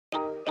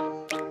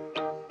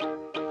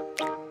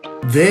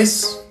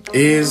This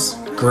is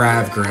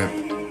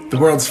GravGrip, the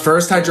world's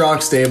first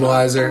hydraulic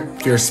stabilizer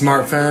for your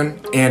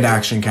smartphone and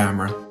action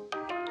camera.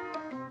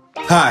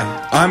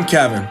 Hi, I'm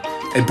Kevin,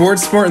 a board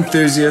sport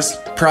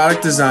enthusiast,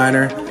 product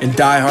designer, and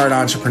die-hard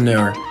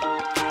entrepreneur.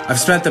 I've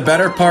spent the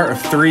better part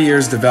of 3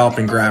 years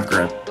developing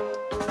GravGrip.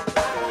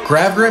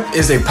 GravGrip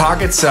is a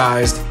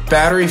pocket-sized,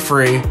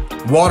 battery-free,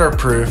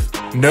 waterproof,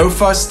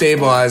 no-fuss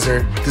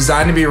stabilizer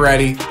designed to be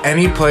ready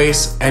any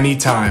place,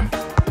 anytime.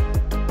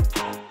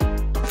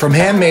 From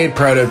handmade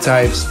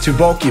prototypes to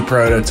bulky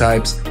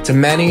prototypes to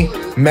many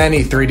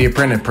 3D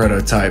printed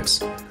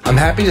prototypes, I'm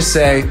happy to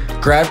say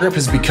GravGrip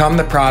has become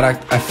the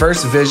product I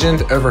first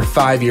visioned over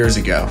 5 years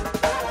ago.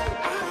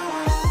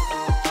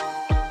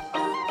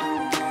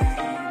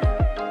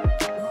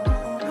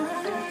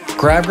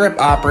 GravGrip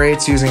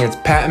operates using its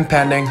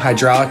patent-pending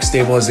hydraulic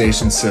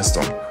stabilization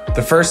system,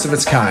 the first of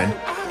its kind.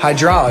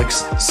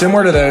 Hydraulics,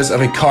 similar to those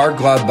of a car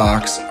glove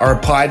box, are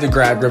applied to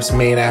GravGrip's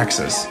main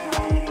axis.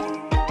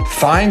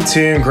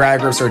 Fine-tune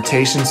GravGrip's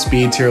rotation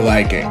speed to your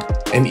liking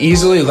and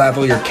easily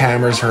level your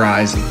camera's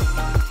horizon.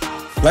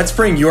 Let's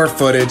bring your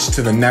footage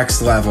to the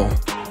next level.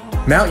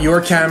 Mount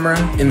your camera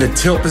in the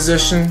tilt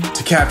position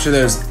to capture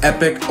those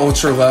epic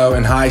ultra-low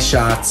and high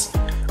shots,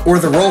 or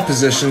the roll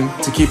position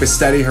to keep a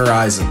steady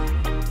horizon.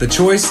 The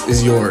choice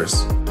is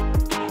yours.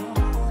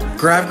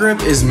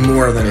 GravGrip is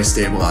more than a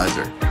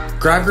stabilizer.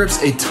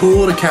 GravGrip's a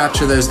tool to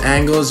capture those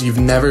angles you've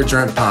never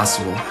dreamt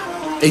possible.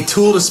 A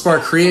tool to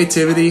spark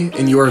creativity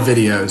in your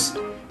videos,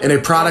 and a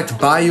product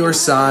by your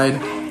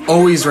side,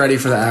 always ready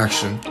for the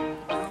action.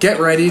 Get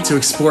ready to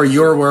explore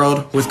your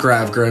world with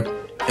GravGrip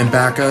and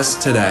back us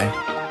today.